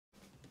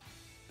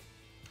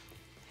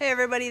Hey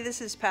everybody,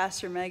 this is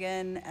Pastor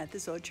Megan at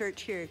this old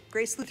church here at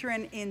Grace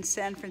Lutheran in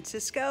San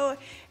Francisco,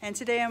 and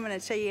today I'm going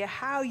to tell you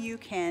how you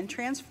can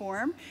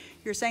transform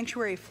your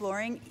sanctuary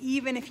flooring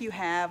even if you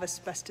have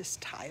asbestos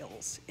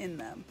tiles in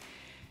them.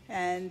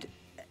 And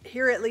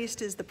here at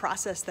least is the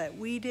process that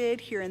we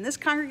did here in this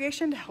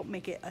congregation to help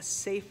make it a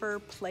safer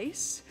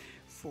place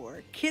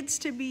for kids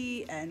to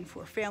be and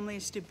for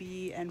families to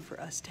be and for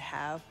us to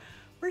have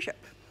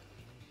worship.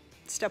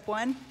 Step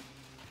one,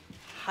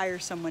 hire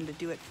someone to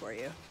do it for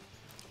you.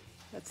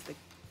 That's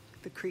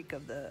the creak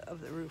of the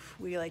roof.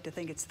 We like to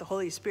think it's the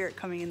Holy Spirit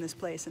coming in this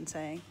place and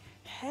saying,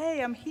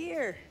 hey, I'm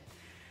here.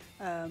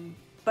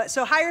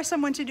 So hire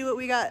someone to do it.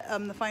 We got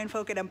the fine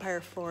folk at Empire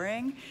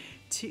Flooring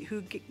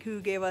who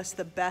gave us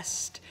the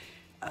best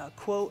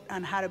quote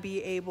on how to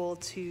be able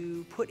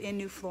to put in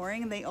new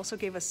flooring. And they also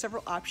gave us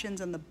several options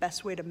on the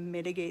best way to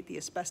mitigate the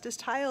asbestos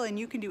tile. And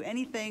you can do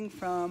anything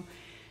from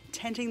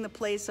tenting the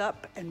place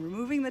up and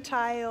removing the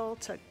tile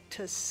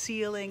to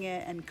sealing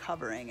it and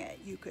covering it.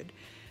 You could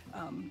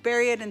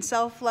bury it in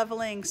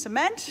self-leveling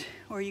cement,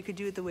 or you could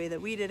do it the way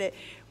that we did it,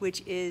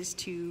 which is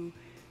to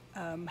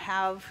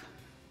have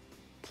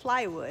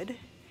plywood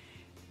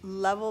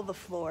level the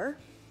floor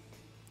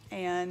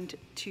and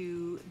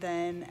to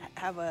then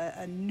have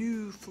a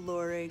new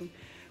flooring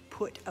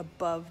put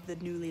above the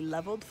newly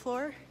leveled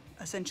floor,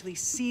 essentially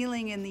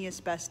sealing in the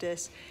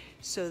asbestos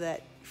so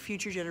that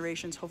future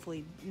generations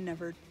hopefully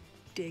never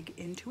dig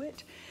into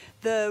it.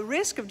 The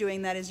risk of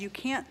doing that is you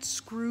can't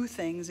screw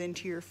things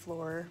into your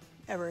floor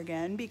ever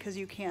again because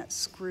you can't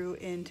screw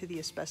into the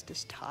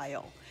asbestos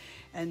tile.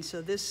 And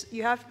so this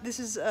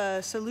is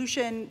a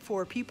solution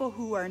for people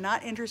who are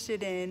not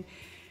interested in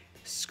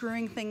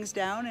screwing things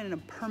down in a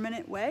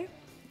permanent way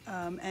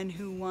and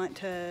who want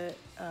to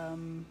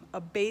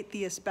abate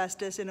the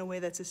asbestos in a way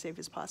that's as safe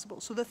as possible.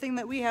 So the thing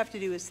that we have to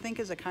do is think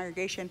as a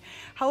congregation,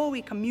 how will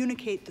we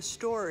communicate the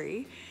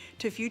story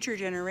to future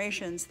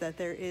generations that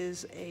there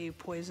is a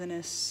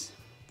poisonous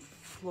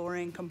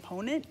flooring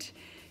component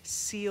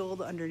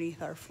sealed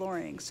underneath our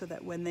flooring so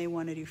that when they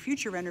want to do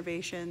future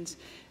renovations,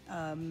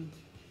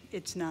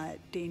 it's not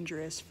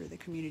dangerous for the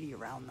community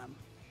around them.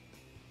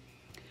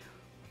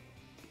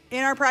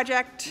 In our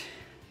project,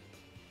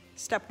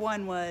 step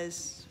one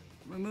was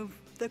remove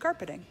the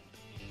carpeting.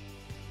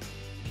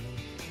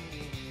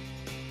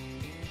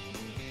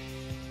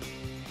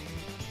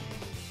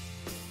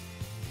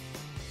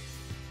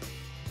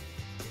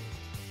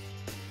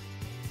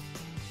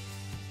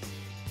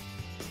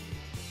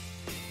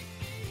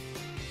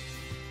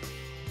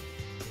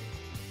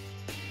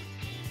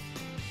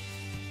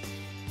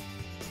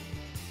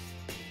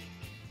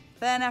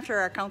 Then after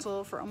our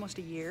council for almost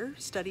a year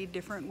studied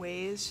different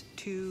ways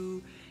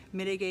to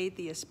mitigate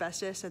the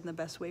asbestos and the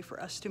best way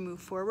for us to move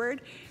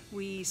forward,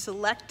 we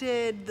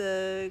selected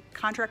the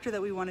contractor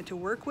that we wanted to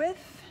work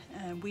with,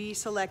 and we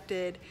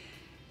selected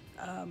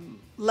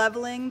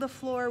leveling the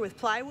floor with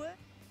plywood.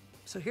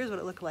 So here's what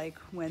it looked like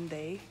when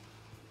they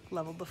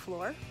leveled the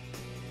floor.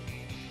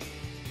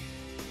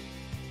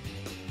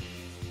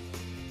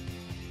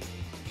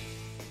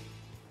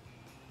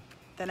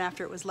 Then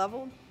after it was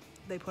leveled,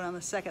 they put on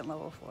the second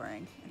level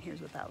flooring, and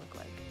here's what that looked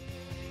like.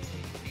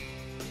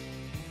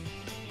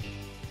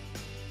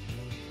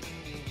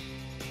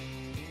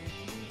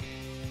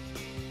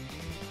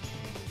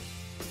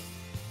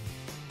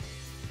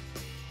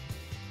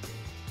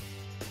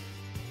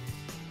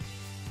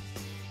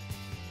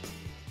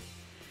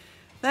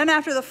 Then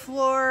after the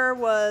floor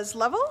was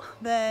level,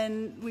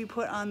 then we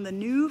put on the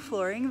new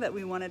flooring that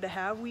we wanted to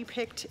have. We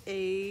picked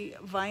a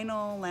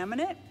vinyl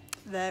laminate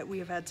that we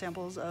have had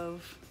samples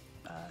of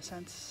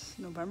since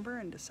November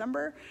and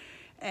December,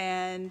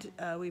 and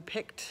we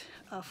picked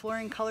a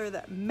flooring color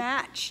that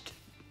matched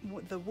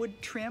the wood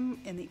trim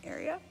in the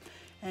area,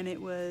 and it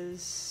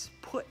was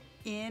put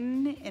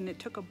in, and it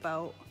took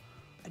about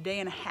a day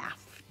and a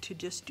half to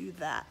just do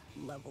that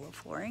level of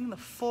flooring. The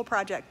full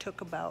project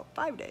took about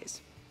 5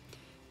 days,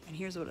 and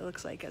here's what it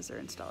looks like as they're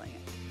installing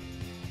it.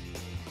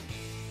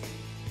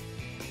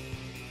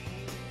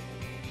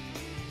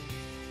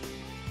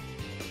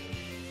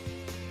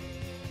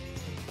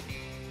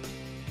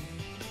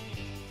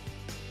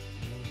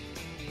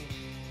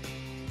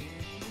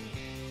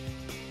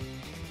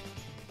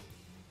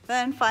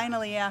 Then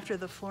finally, after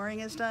the flooring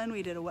is done,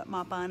 we did a wet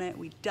mop on it.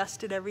 We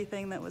dusted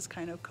everything that was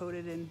kind of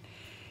coated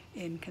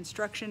in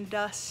construction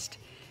dust,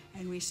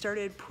 and we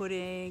started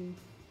putting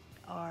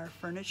our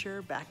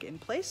furniture back in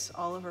place.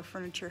 All of our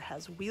furniture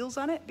has wheels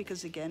on it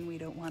because, again, we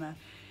don't want to,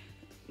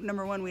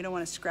 number one, we don't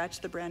want to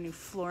scratch the brand new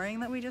flooring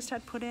that we just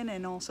had put in,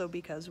 and also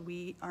because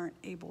we aren't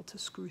able to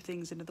screw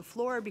things into the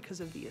floor because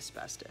of the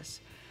asbestos.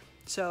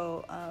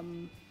 So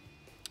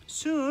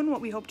soon what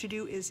we hope to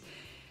do is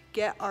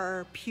get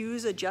our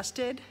pews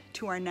adjusted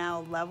to our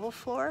now level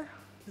floor.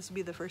 This will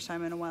be the first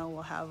time in a while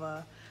we'll have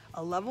a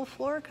level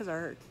floor because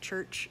our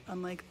church,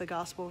 unlike the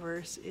gospel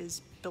verse,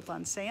 is built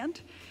on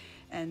sand.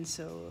 And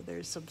so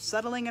there's some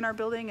settling in our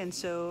building, and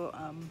so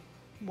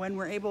when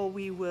we're able,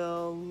 we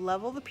will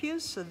level the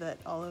pews so that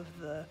all of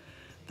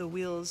the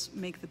wheels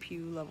make the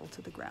pew level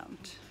to the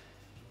ground.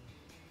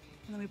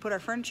 And then we put our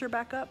furniture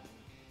back up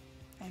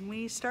and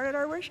we started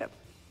our worship.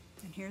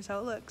 And here's how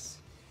it looks.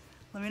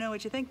 Let me know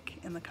what you think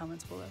in the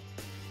comments below.